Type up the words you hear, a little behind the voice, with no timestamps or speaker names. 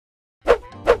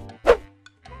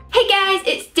Hey guys,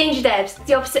 it's Dangerdebbs,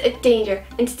 the opposite of danger,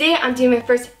 and today I'm doing my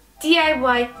first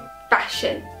DIY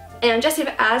fashion, and I'm dressed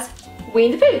up as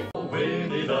Winnie the Pooh.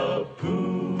 Winnie the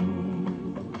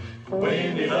Pooh,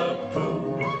 Winnie the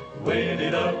Pooh, Winnie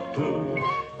the Pooh,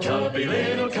 chubby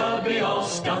little cubby all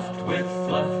stuffed with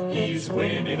fluff. He's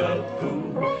Winnie the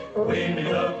Pooh, Winnie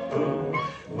the Pooh,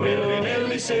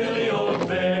 willy-nilly silly old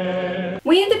bear.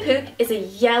 Winnie the Pooh is a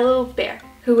yellow bear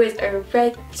who wears a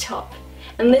red top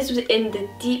and lives within the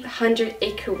deep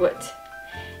 100-acre wood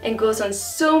and goes on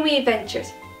so many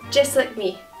adventures, just like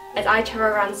me, as I travel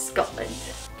around Scotland.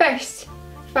 First,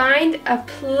 find a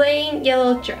plain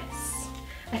yellow dress.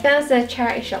 I found this in a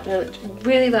charity shop and it looked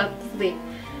really lovely.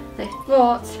 And I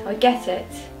thought I'll get it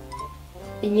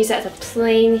and use it as a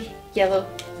plain yellow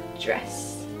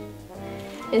dress.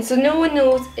 And so no one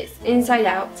knows it's inside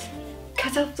out,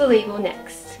 cut off the label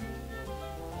next.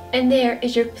 And there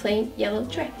is your plain yellow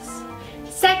dress.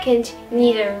 Second, you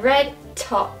need a red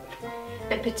top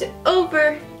and put it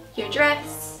over your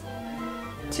dress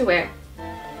to wear.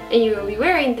 And you will be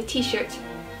wearing the t-shirt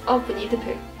of Winnie the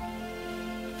Pooh.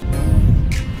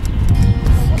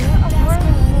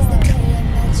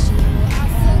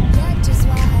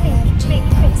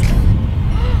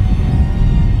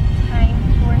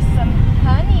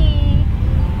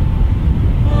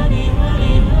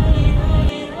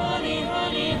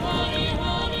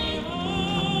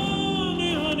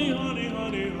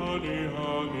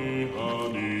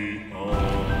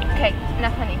 Okay,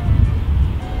 enough honey.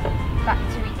 Back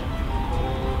to reading.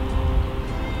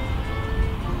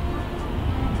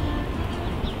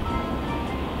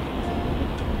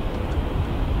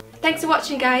 Thanks for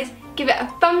watching guys. Give it a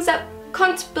thumbs up,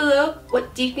 comment below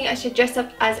what do you think I should dress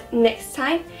up as next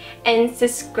time, and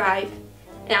subscribe.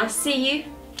 And I'll see you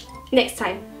next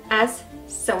time as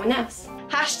someone else.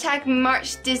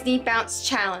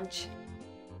 #MarchDisneyBounceChallenge.